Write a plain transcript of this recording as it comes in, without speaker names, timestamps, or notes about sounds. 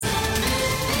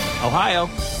Ohio,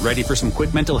 ready for some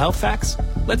quick mental health facts?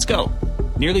 Let's go.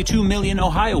 Nearly 2 million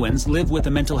Ohioans live with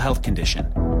a mental health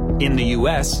condition. In the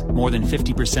U.S., more than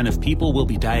 50% of people will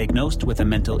be diagnosed with a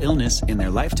mental illness in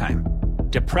their lifetime.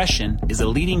 Depression is a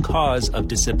leading cause of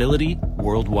disability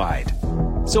worldwide.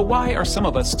 So why are some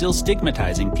of us still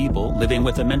stigmatizing people living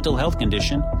with a mental health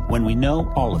condition when we know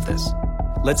all of this?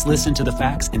 Let's listen to the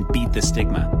facts and beat the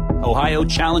stigma. Ohio,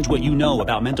 challenge what you know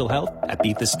about mental health at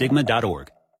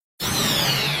beatthestigma.org.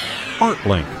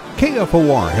 ArtLink.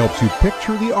 KFOR helps you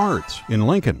picture the arts in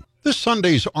Lincoln. This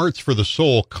Sunday's Arts for the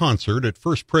Soul concert at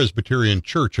First Presbyterian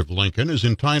Church of Lincoln is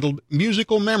entitled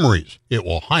Musical Memories. It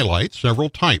will highlight several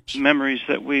types. Memories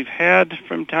that we've had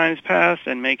from times past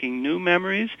and making new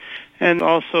memories, and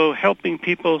also helping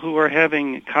people who are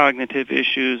having cognitive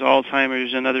issues,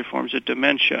 Alzheimer's, and other forms of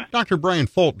dementia. Dr. Brian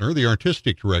Faulkner, the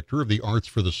artistic director of the Arts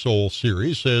for the Soul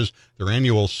series, says their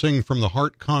annual Sing from the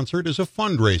Heart concert is a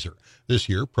fundraiser. This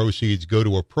year, proceeds go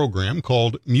to a program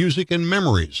called Music and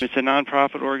Memories. It's a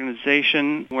nonprofit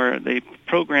organization where they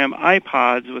program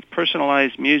iPods with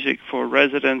personalized music for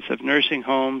residents of nursing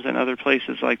homes and other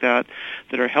places like that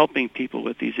are helping people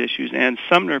with these issues. And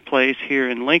Sumner Place here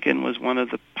in Lincoln was one of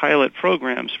the pilot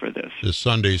programs for this. This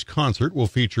Sunday's concert will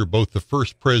feature both the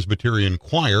First Presbyterian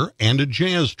Choir and a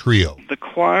jazz trio. The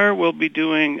choir will be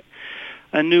doing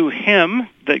a new hymn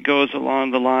that goes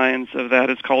along the lines of that.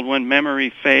 It's called When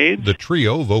Memory Fades. The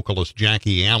trio, vocalist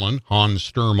Jackie Allen, Hans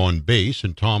Sturm on bass,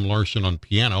 and Tom Larson on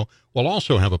piano, will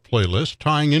also have a playlist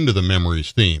tying into the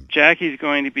Memories theme. Jackie's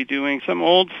going to be doing some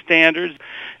old standards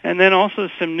and then also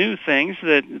some new things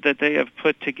that they have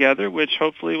put together, which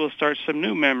hopefully will start some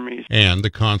new memories. And the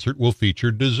concert will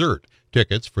feature dessert.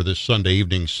 Tickets for this Sunday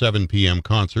evening 7 p.m.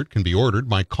 concert can be ordered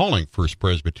by calling First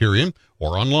Presbyterian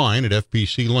or online at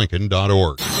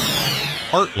fpclincoln.org.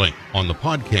 ArtLink on the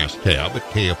podcast tab at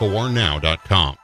kfornow.com.